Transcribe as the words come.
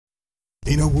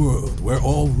In a world where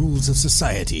all rules of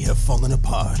society have fallen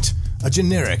apart, a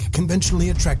generic, conventionally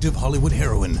attractive Hollywood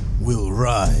heroine will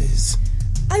rise.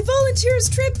 I volunteer as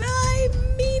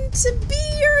to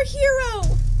be your hero.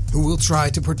 Who will try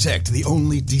to protect the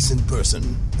only decent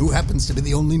person, who happens to be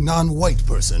the only non-white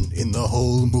person in the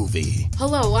whole movie.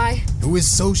 Hello, Who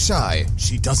is so shy,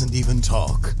 she doesn't even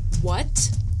talk. What?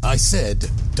 I said,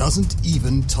 doesn't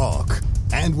even talk.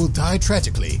 And will die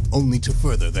tragically, only to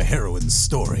further the heroine's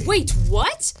story. Wait,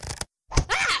 what?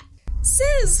 Ah!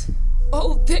 Sis!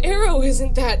 Oh, the arrow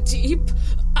isn't that deep.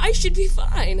 I should be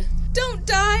fine. Don't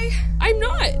die! I'm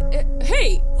not.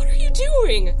 Hey, what are you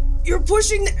doing? You're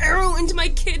pushing the arrow into my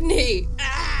kidney.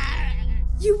 Ah!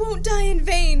 You won't die in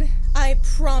vain, I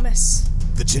promise.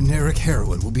 The generic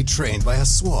heroine will be trained by a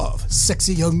suave,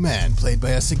 sexy young man played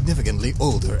by a significantly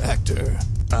older actor.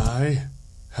 I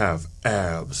have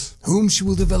abs. Whom she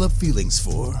will develop feelings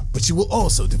for, but she will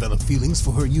also develop feelings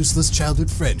for her useless childhood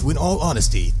friend who, in all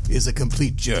honesty, is a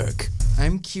complete jerk.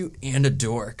 I'm cute and a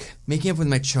dork, making up with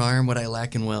my charm what I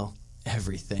lack in, well,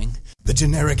 everything. The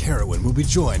generic heroine will be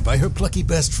joined by her plucky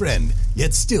best friend,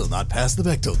 yet still not pass the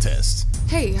Bechdel test.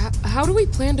 Hey, how do we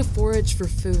plan to forage for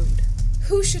food?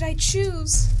 Who should I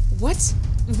choose? What?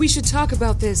 We should talk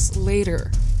about this later.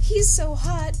 He's so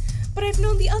hot, but I've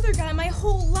known the other guy my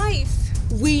whole life.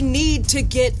 We need to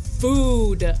get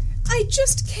food. I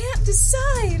just can't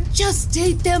decide. Just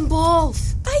date them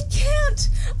both. I can't.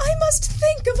 I must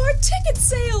think of our ticket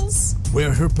sales.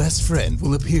 Where her best friend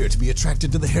will appear to be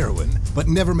attracted to the heroine, but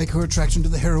never make her attraction to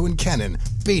the heroine canon,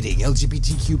 baiting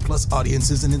LGBTQ+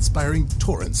 audiences and inspiring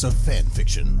torrents of fan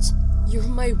fictions. You're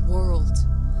my world.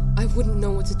 I wouldn't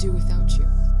know what to do without you.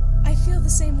 I feel the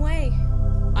same way.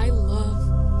 I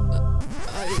love...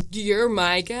 you're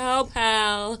my gal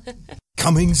pal.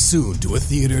 Coming soon to a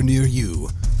theater near you,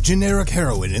 generic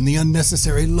heroine in the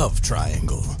unnecessary love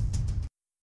triangle.